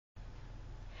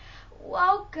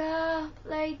woke up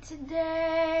late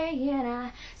today and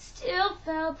I still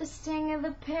felt the sting of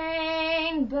the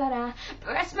pain, but I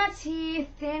brushed my teeth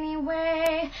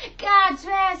anyway, got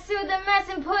dressed through the mess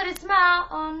and put a smile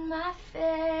on my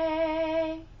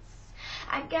face.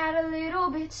 I got a little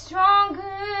bit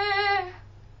stronger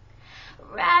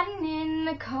riding in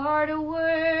the car to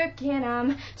work, and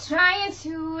I'm trying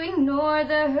to ignore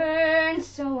the hurt,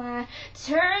 so I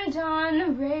turned on the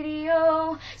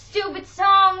radio. Stupid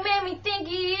song made me think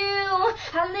of you.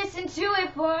 I listened to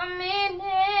it for a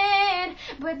minute,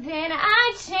 but then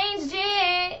I changed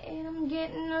it, and I'm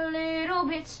getting a little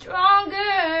bit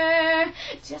stronger,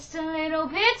 just a little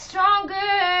bit stronger.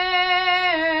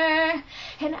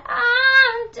 And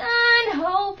I'm done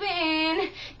hoping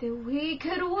that we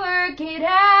could work it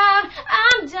out.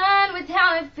 I'm done with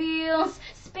how it feels,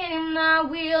 spinning my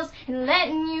wheels and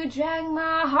letting you drag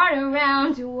my heart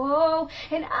around. Whoa.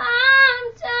 And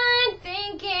I'm done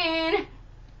thinking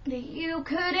that you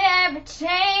could ever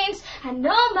change. I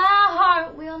know my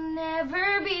heart will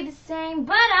never be the same,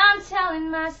 but I'm telling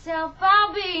myself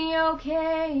I'll be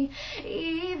okay,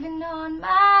 even on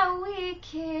my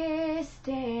weakest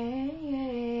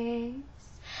days.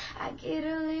 I get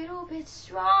a little bit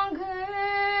stronger.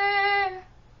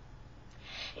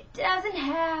 It doesn't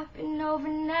happen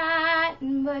overnight,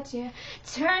 but you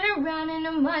turn around in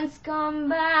a month's gone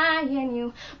by and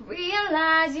you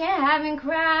realize you haven't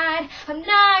cried. I'm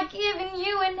not giving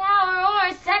you an hour or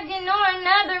a second or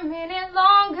another minute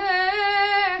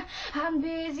longer. I'm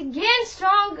busy getting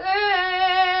stronger,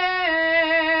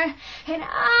 and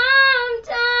I'm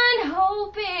done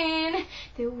hoping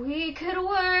that we could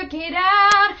work it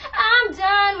out. I'm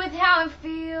done with how it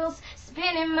feels,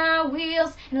 spinning my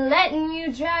wheels and letting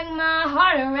you drag my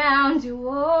heart around.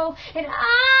 Whoa. And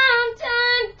I'm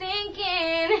done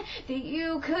thinking that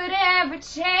you could ever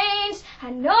change.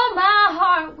 I know my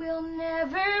heart will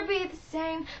never be the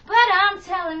same, but I'm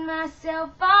telling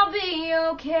myself I'll be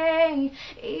okay,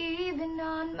 even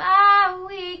on my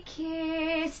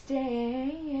weakest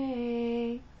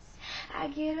days. I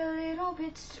get a little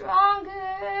bit stronger.